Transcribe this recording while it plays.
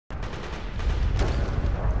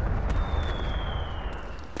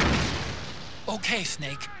Okay,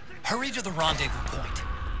 Snake. Hurry to the rendezvous point.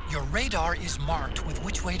 Your radar is marked with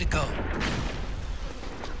which way to go.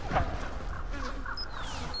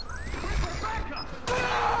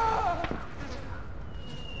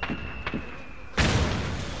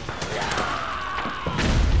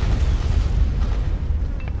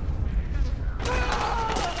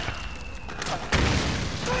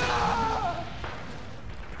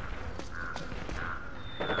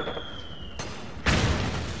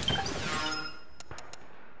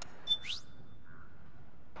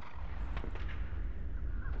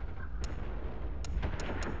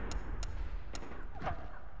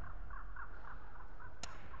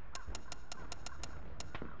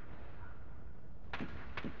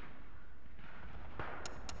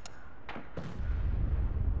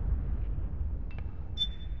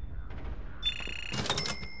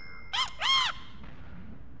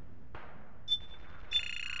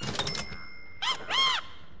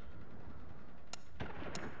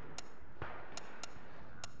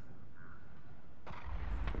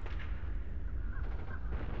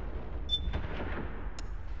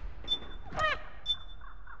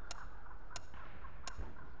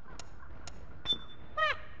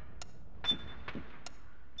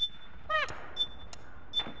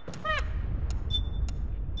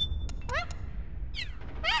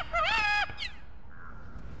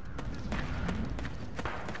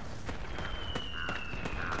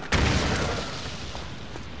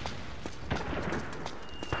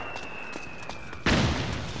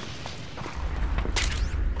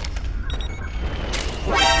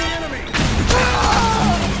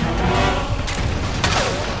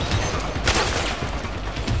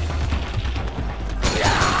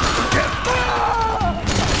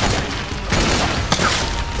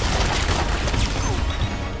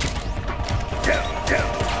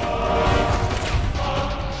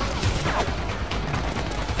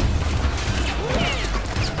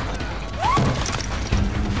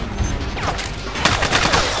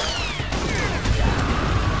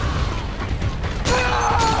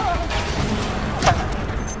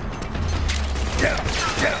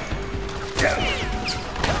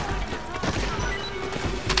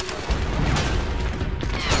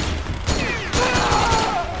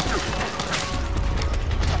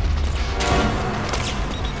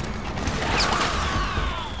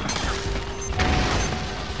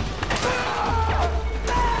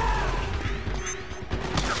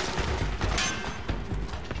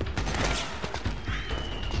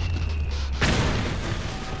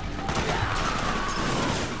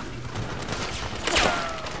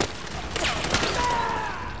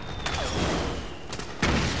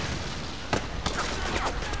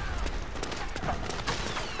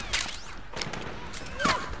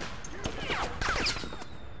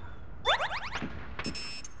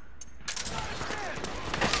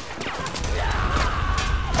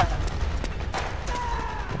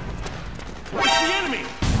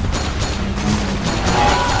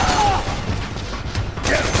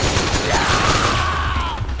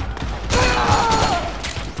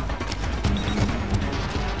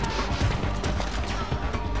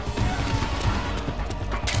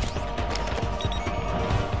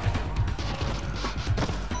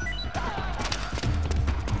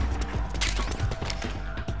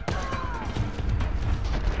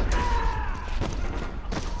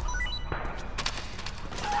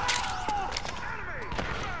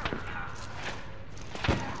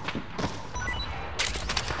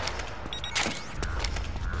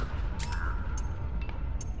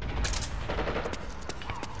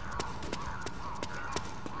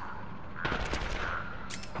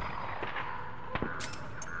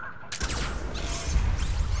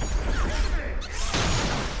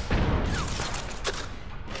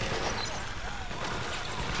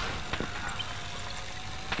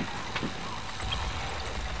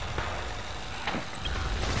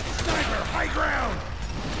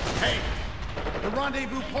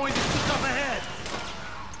 Rendezvous point is just up ahead.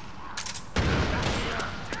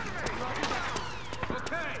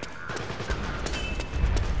 Okay.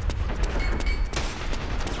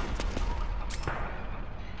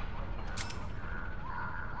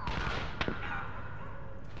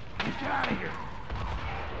 Get out of here.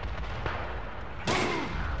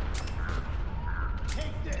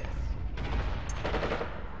 Take this.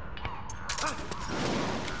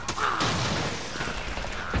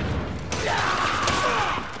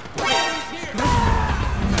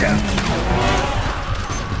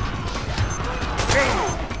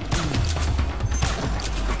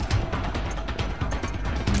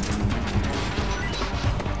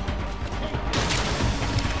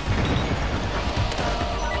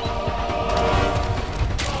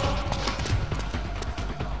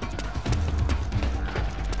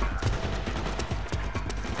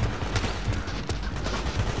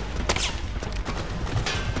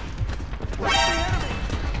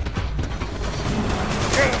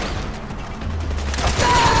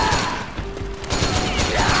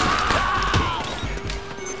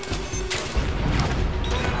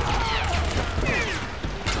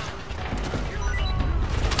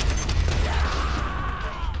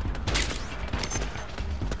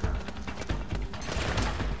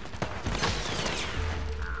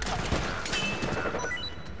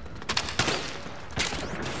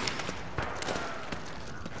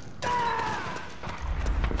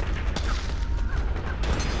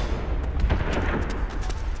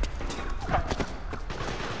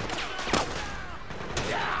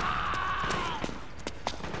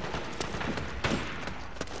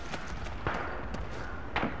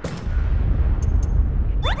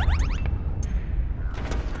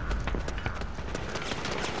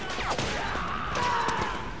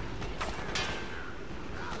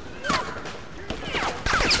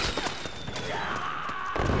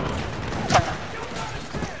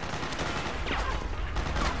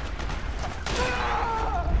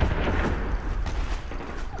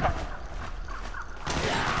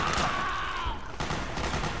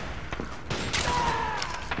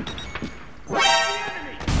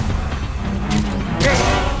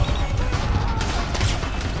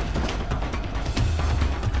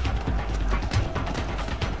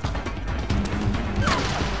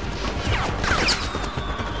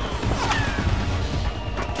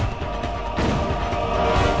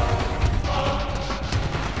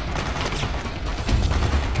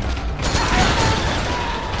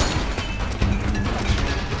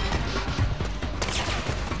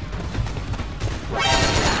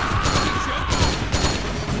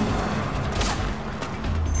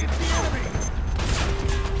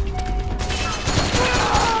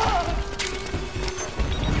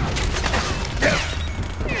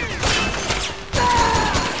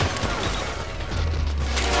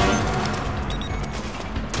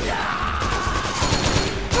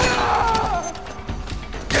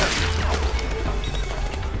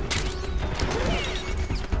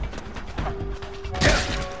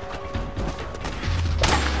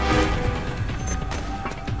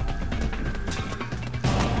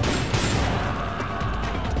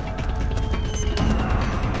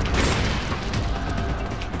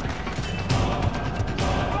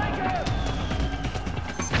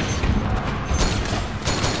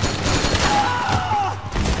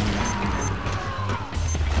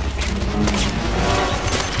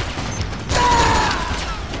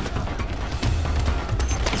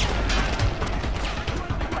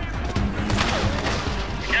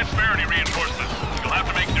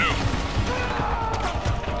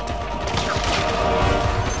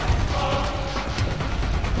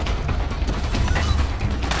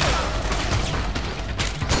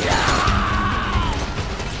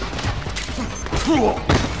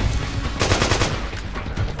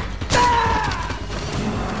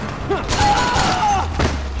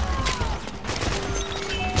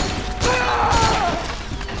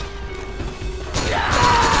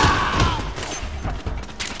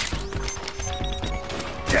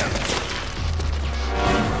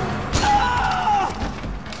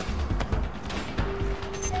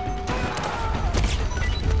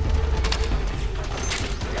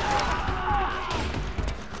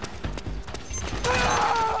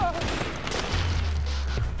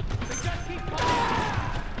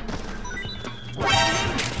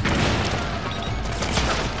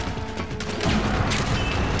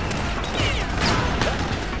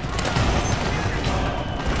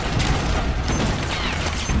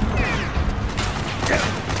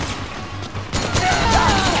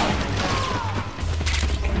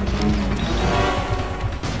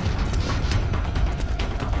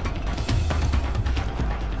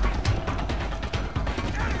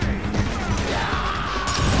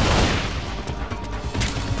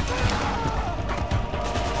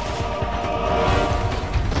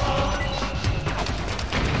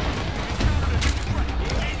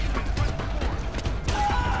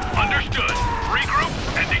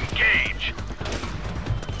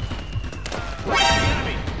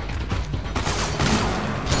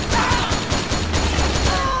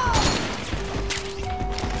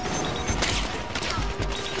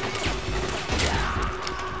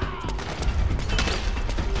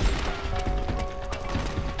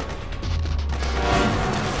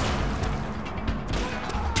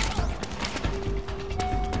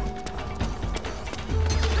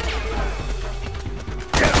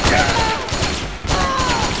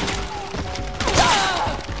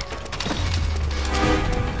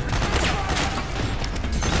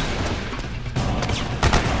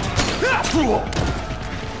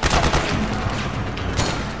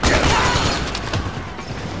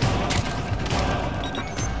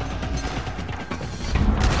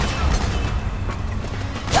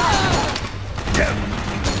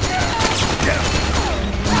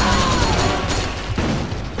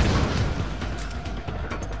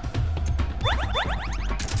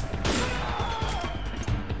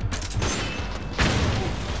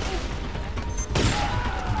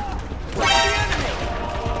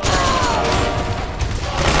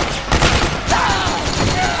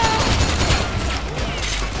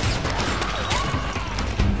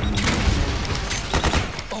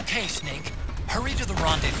 Okay, Snake. Hurry to the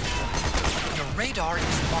rendezvous point. Your radar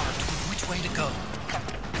is marked with which way to go.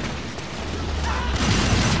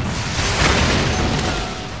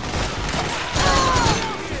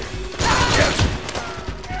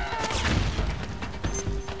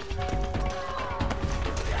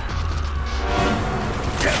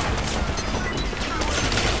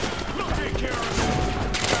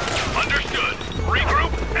 Understood.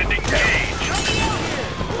 Regroup and engage.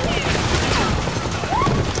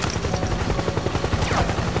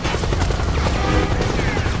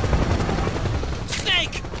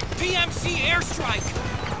 Snake! PMC airstrike!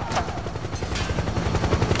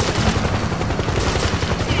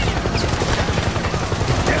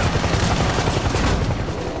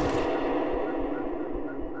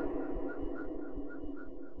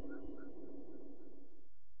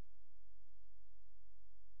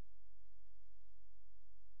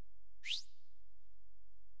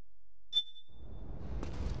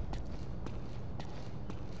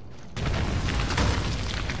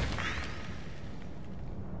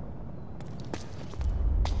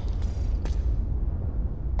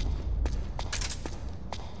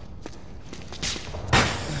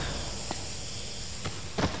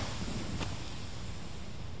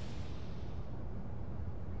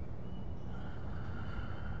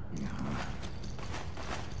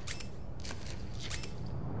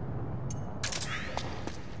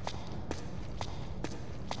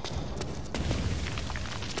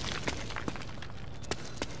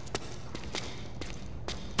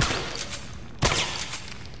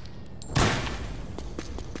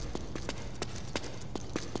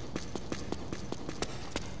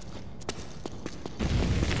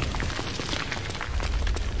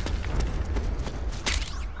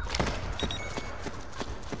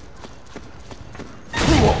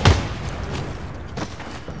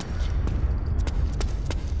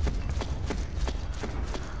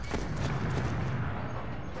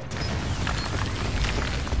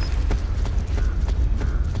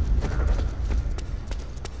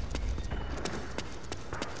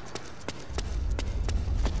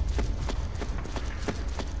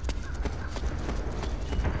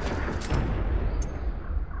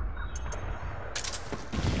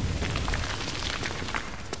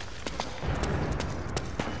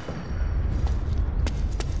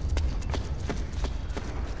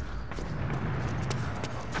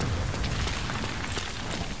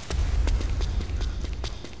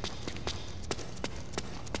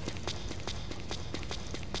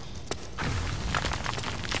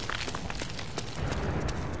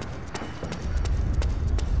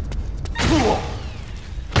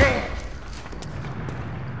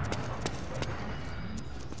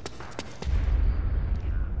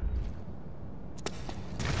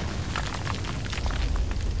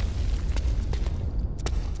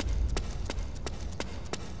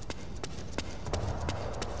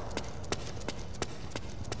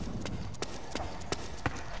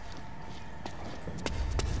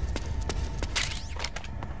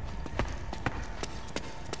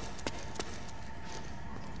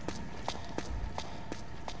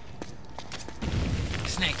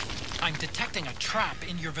 Snake, I'm detecting a trap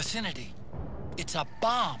in your vicinity. It's a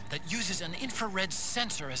bomb that uses an infrared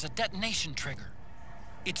sensor as a detonation trigger.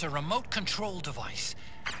 It's a remote control device.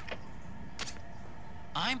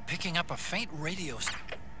 I'm picking up a faint radio.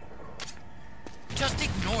 Just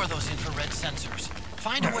ignore those infrared sensors.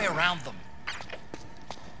 Find a way around them.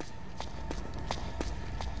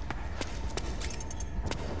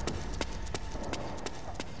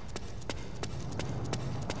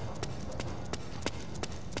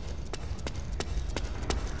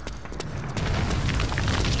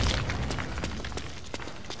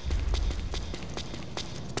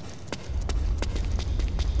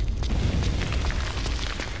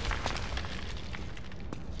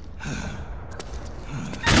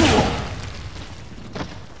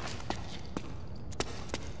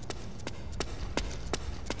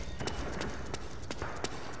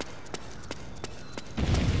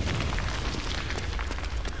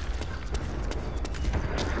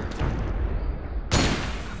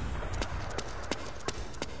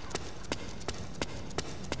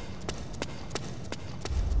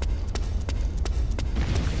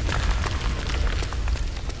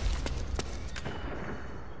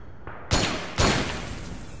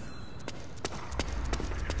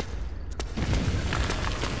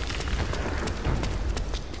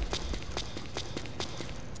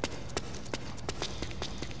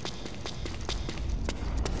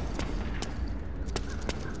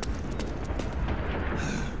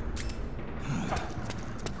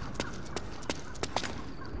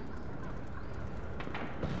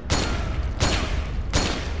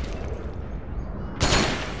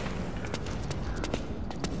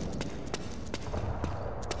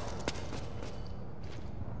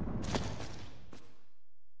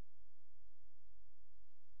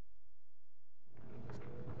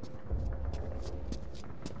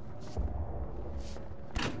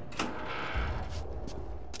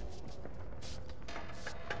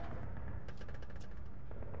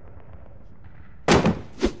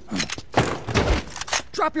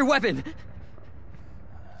 Drop your weapon!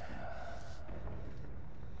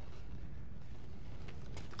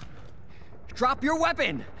 Drop your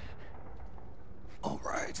weapon! All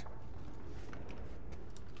right.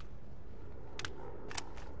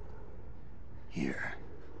 Here.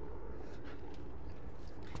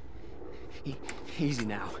 Easy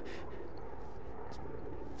now.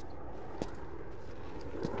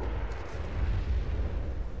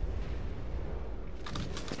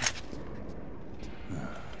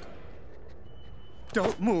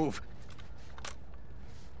 Don't move!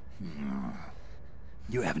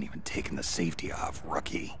 You haven't even taken the safety off,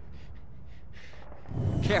 rookie.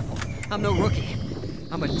 Careful, I'm no rookie.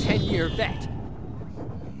 I'm a 10-year vet.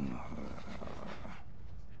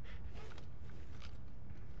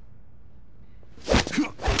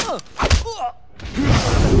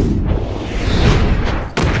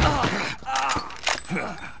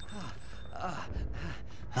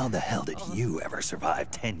 How the hell did you ever survive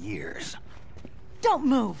 10 years? Don't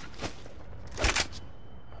move!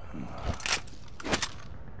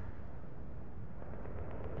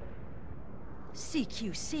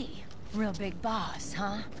 CQC. Real big boss,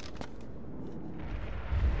 huh?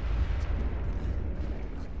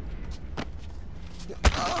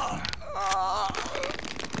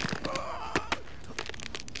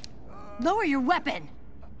 Lower your weapon!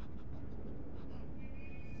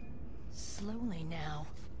 Slowly now.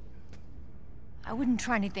 I wouldn't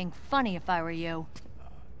try anything funny if I were you.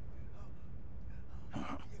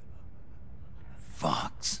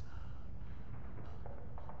 Fox.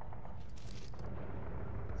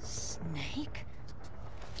 Snake?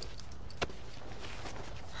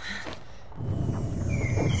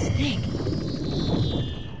 Snake?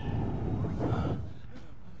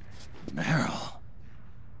 Meryl.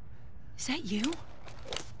 Is that you?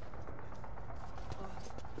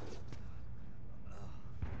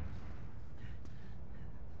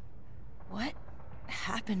 What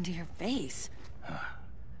happened to your face?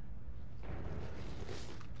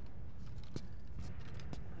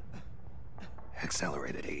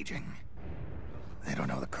 Accelerated aging. They don't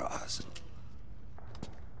know the cause.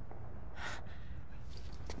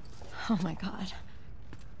 Oh my God.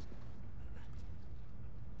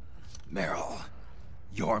 Meryl,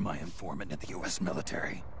 you're my informant in the U.S.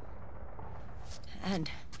 military. And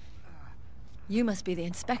you must be the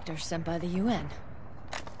inspector sent by the UN.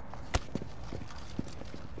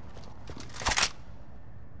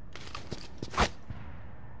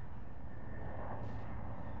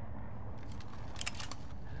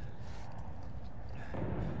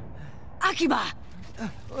 Akiba!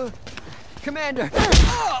 Commander!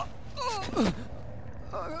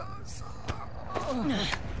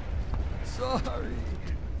 Sorry.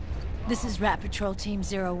 This is Rat Patrol Team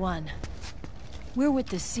 01. We're with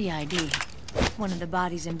the CID, one of the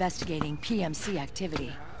bodies investigating PMC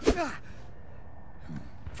activity.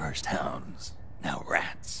 First hounds, now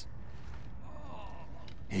rats.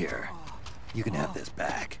 Here, you can have this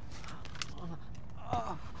back.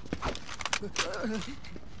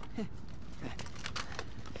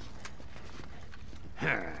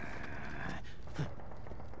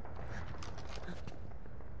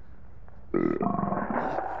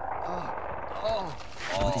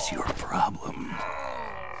 What is your problem?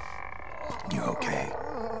 You okay?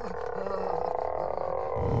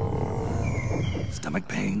 Stomach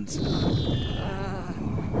pains?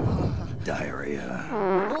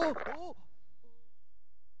 Diarrhea?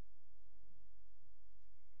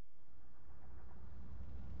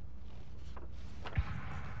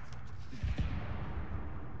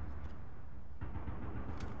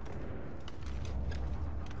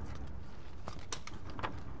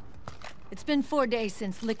 It's been 4 days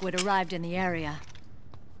since Liquid arrived in the area.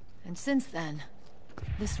 And since then,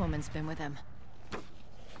 this woman's been with him.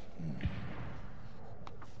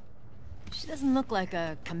 She doesn't look like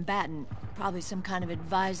a combatant. Probably some kind of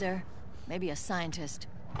advisor. Maybe a scientist.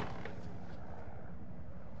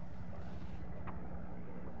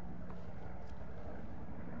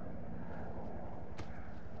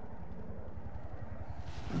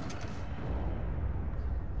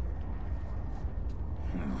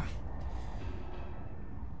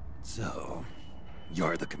 So,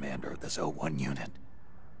 you're the commander of this 01 unit.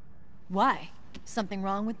 Why? Something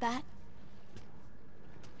wrong with that?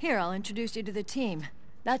 Here, I'll introduce you to the team.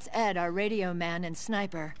 That's Ed, our radio man and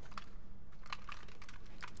sniper.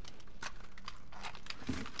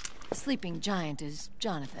 The sleeping giant is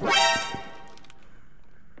Jonathan.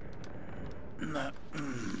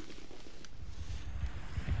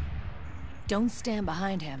 Don't stand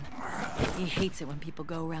behind him. He hates it when people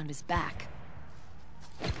go around his back.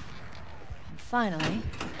 And finally...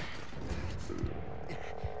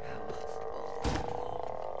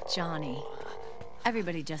 Johnny.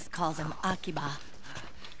 Everybody just calls him Akiba.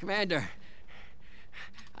 Commander,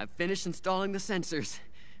 I've finished installing the sensors.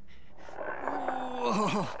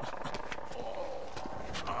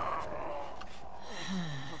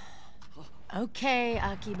 Okay,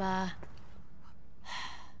 Akiba.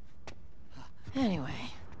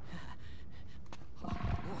 Anyway.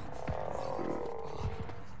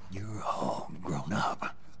 You're all grown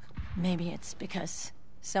up. Maybe it's because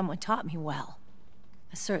someone taught me well.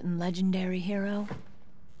 A certain legendary hero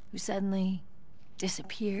who suddenly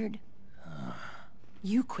disappeared.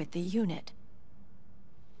 You quit the unit.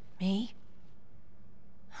 Me?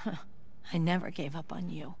 I never gave up on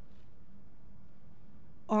you.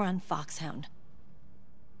 Or on Foxhound.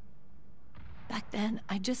 Back then,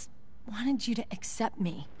 I just wanted you to accept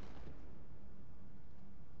me.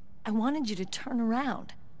 I wanted you to turn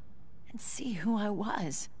around and see who I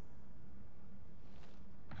was.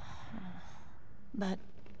 But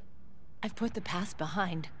I've put the past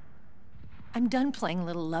behind. I'm done playing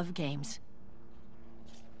little love games.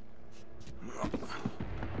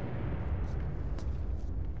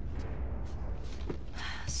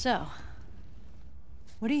 So,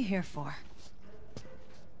 what are you here for?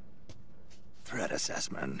 Threat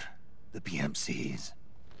assessment. The PMCs.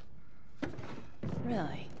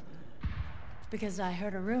 Really? Because I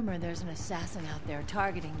heard a rumor there's an assassin out there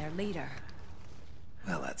targeting their leader.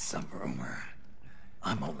 Well, that's some rumor.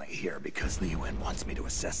 I'm only here because the UN wants me to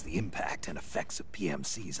assess the impact and effects of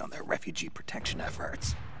PMCs on their refugee protection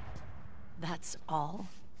efforts. That's all?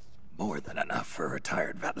 More than enough for a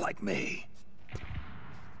retired vet like me.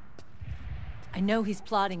 I know he's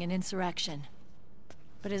plotting an insurrection.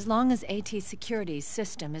 But as long as AT Security's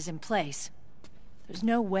system is in place, there's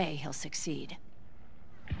no way he'll succeed.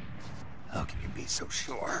 How can you be so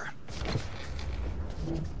sure?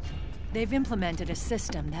 They've implemented a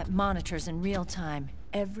system that monitors in real time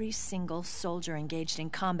every single soldier engaged in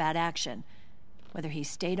combat action, whether he's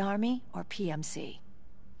State Army or PMC.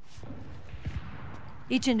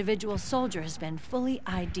 Each individual soldier has been fully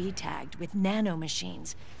ID tagged with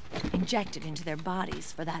nanomachines injected into their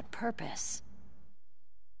bodies for that purpose.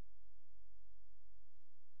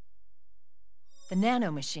 The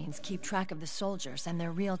nanomachines keep track of the soldiers and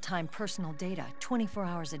their real-time personal data 24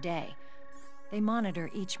 hours a day. They monitor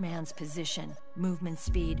each man's position, movement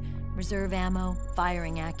speed, reserve ammo,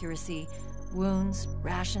 firing accuracy, wounds,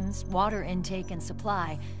 rations, water intake and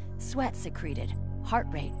supply, sweat secreted, heart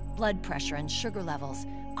rate, blood pressure and sugar levels,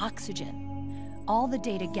 oxygen. All the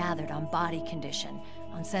data gathered on body condition,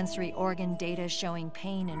 on sensory organ data showing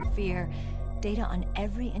pain and fear, data on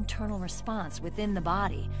every internal response within the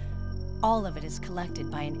body. All of it is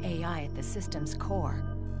collected by an AI at the system's core.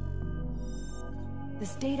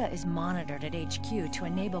 This data is monitored at HQ to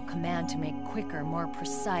enable command to make quicker, more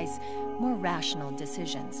precise, more rational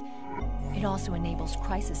decisions. It also enables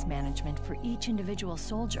crisis management for each individual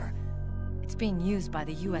soldier. It's being used by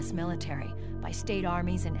the US military, by state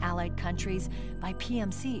armies in allied countries, by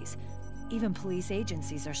PMCs. Even police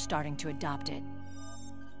agencies are starting to adopt it.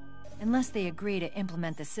 Unless they agree to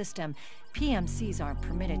implement the system, PMCs aren't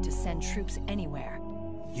permitted to send troops anywhere.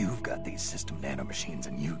 You've got these system nanomachines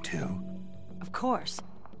in you too. Of course.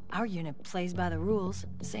 Our unit plays by the rules,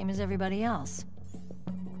 same as everybody else.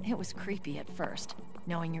 It was creepy at first,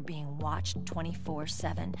 knowing you're being watched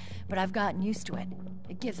 24/7, but I've gotten used to it.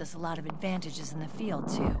 It gives us a lot of advantages in the field,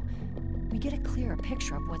 too. We get a clearer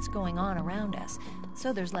picture of what's going on around us,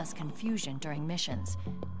 so there's less confusion during missions.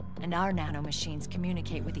 And our nanomachines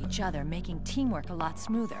communicate with each other, making teamwork a lot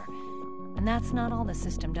smoother. And that's not all the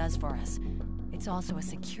system does for us. It's also a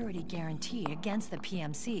security guarantee against the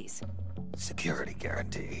PMCs. Security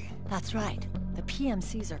guarantee. That's right. The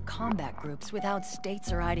PMCs are combat groups without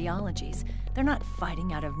states or ideologies. They're not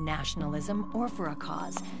fighting out of nationalism or for a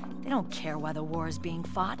cause. They don't care why the war is being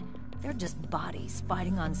fought. They're just bodies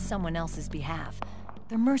fighting on someone else's behalf.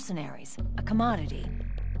 They're mercenaries, a commodity.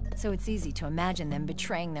 So it's easy to imagine them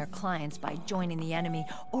betraying their clients by joining the enemy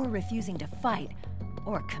or refusing to fight,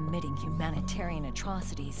 or committing humanitarian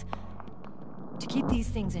atrocities. To keep these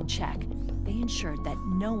things in check, they ensured that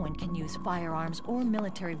no one can use firearms or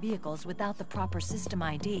military vehicles without the proper system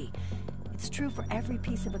ID. It's true for every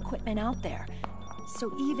piece of equipment out there.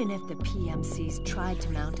 So even if the PMCs tried to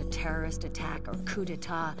mount a terrorist attack or coup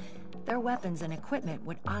d'etat, their weapons and equipment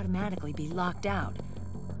would automatically be locked out.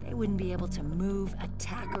 They wouldn't be able to move,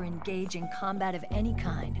 attack, or engage in combat of any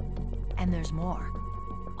kind. And there's more.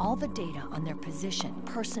 All the data on their position,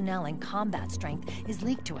 personnel, and combat strength is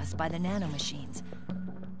leaked to us by the nanomachines.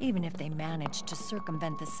 Even if they managed to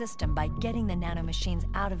circumvent the system by getting the nanomachines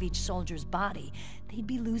out of each soldier's body, they'd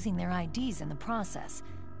be losing their IDs in the process,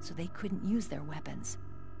 so they couldn't use their weapons.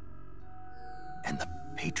 And the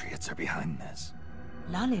Patriots are behind this.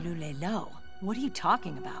 Lalilulelo. What are you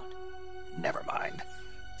talking about? Never mind.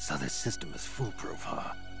 So this system is foolproof,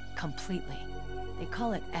 huh? Completely. They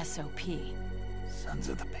call it SOP. Sons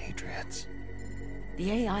of the Patriots.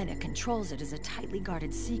 The AI that controls it is a tightly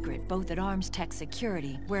guarded secret, both at Arms Tech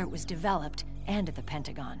Security, where it was developed, and at the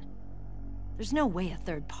Pentagon. There's no way a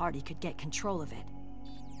third party could get control of it.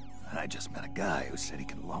 I just met a guy who said he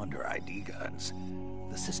can launder ID guns.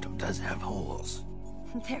 The system does have holes.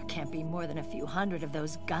 There can't be more than a few hundred of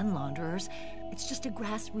those gun launderers. It's just a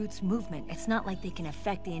grassroots movement. It's not like they can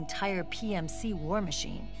affect the entire PMC war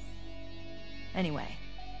machine. Anyway,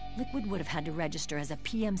 Liquid would have had to register as a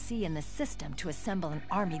PMC in the system to assemble an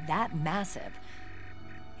army that massive.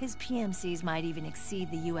 His PMCs might even exceed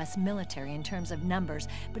the US military in terms of numbers,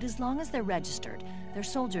 but as long as they're registered, their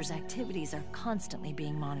soldiers' activities are constantly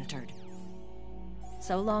being monitored.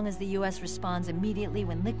 So long as the US responds immediately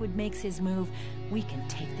when Liquid makes his move, we can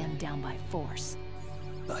take them down by force.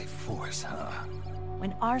 By force, huh?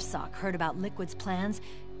 When RSOC heard about Liquid's plans,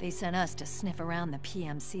 they sent us to sniff around the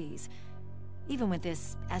PMCs. Even with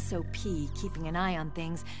this SOP keeping an eye on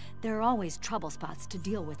things, there are always trouble spots to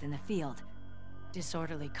deal with in the field.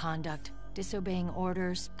 Disorderly conduct, disobeying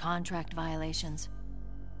orders, contract violations.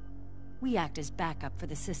 We act as backup for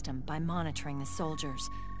the system by monitoring the soldiers.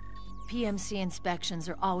 PMC inspections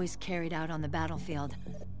are always carried out on the battlefield.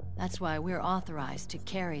 That's why we're authorized to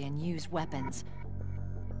carry and use weapons.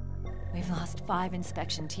 We've lost 5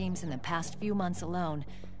 inspection teams in the past few months alone.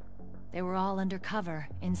 They were all undercover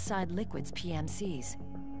inside Liquid's PMCs.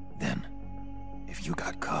 Then, if you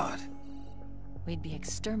got caught... we'd be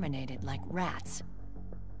exterminated like rats.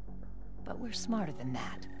 But we're smarter than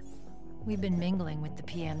that. We've been mingling with the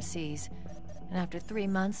PMCs, and after 3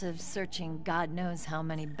 months of searching God knows how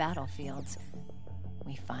many battlefields,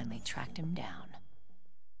 we finally tracked him down.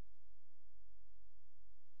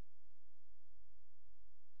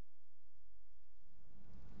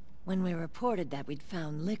 When we reported that we'd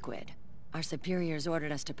found Liquid, our superiors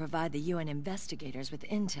ordered us to provide the UN investigators with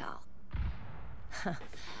intel.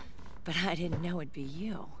 But I didn't know it'd be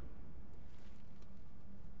you.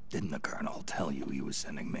 Didn't the Colonel tell you he was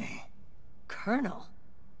sending me? Colonel?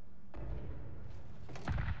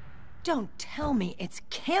 Don't tell me it's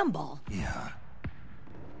Campbell! Yeah.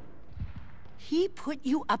 He put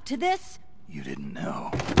you up to this? You didn't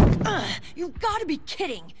know. You gotta be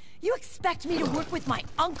kidding! You expect me to work with my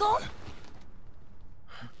uncle?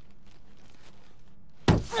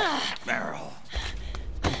 Meryl.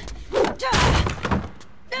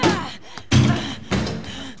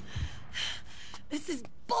 This is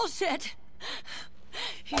bullshit!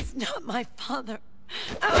 He's not my father.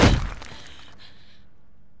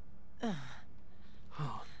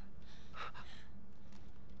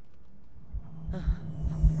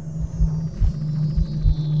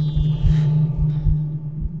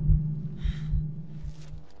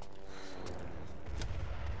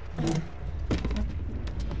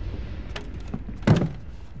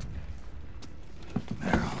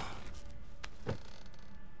 Meryl.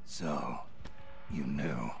 So, you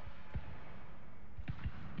knew.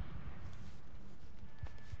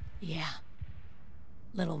 Yeah.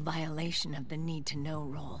 Little violation of the need-to-know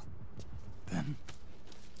rule. Then,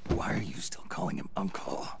 why are you still calling him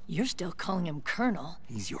Uncle? You're still calling him Colonel.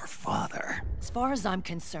 He's your father. As far as I'm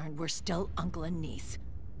concerned, we're still uncle and niece.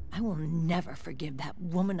 I will never forgive that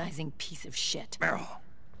womanizing piece of shit. Meryl.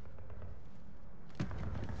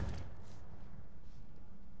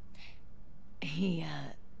 He,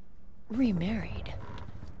 remarried.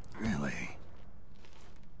 Really?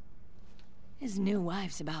 His new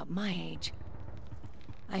wife's about my age.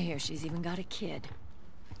 I hear she's even got a kid.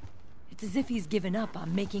 It's as if he's given up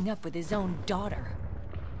on making up with his own daughter.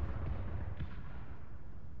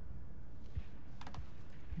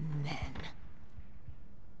 Men.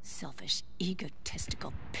 Selfish,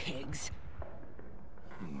 egotistical pigs.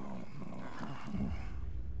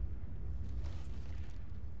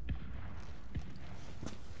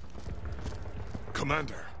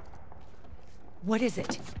 Commander. What is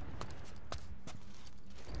it?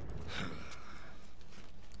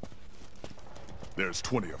 There's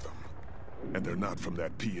 20 of them. And they're not from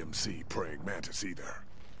that PMC praying mantis either.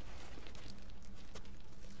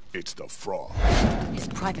 It's the Frog. His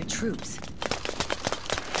private troops.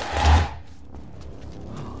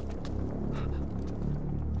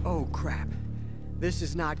 Oh, crap. This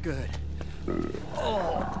is not good.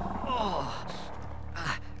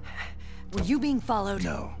 Were you being followed?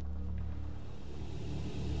 No.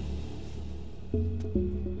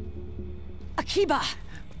 Akiba!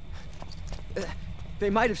 They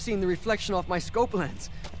might have seen the reflection off my scope lens.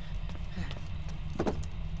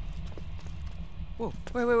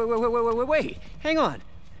 Whoa, wait. Hang on.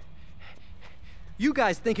 You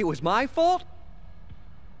guys think it was my fault?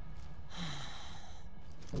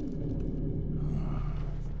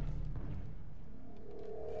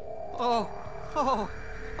 Oh,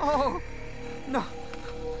 no.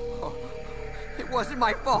 Oh, it wasn't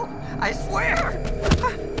my fault, I swear!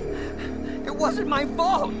 It wasn't my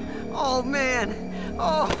fault! Oh, man.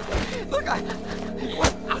 Oh, look,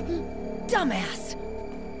 Dumbass!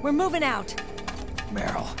 We're moving out.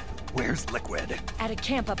 Meryl, where's Liquid? At a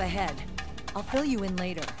camp up ahead. I'll fill you in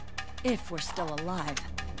later. If we're still alive.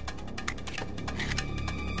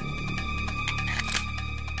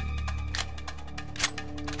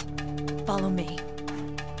 Follow me.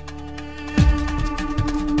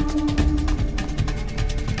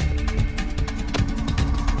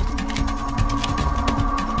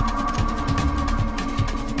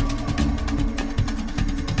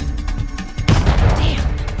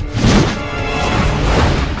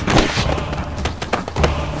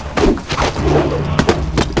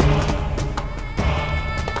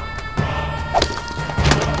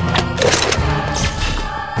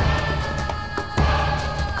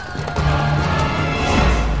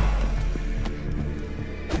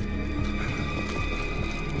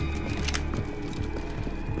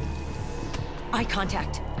 Eye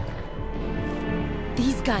contact.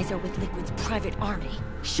 These guys are with Liquid's private army.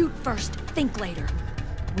 Shoot first, think later.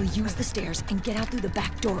 We'll use the stairs and get out through the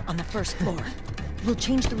back door on the first floor. We'll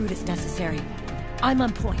change the route as necessary. I'm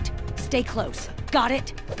on point. Stay close. Got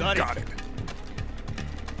it? Got it.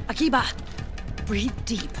 Akiba, breathe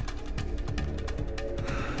deep.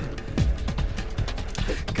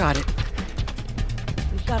 got it.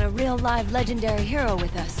 We've got a real live legendary hero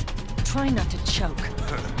with us. Try not to choke.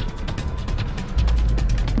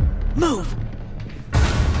 Move!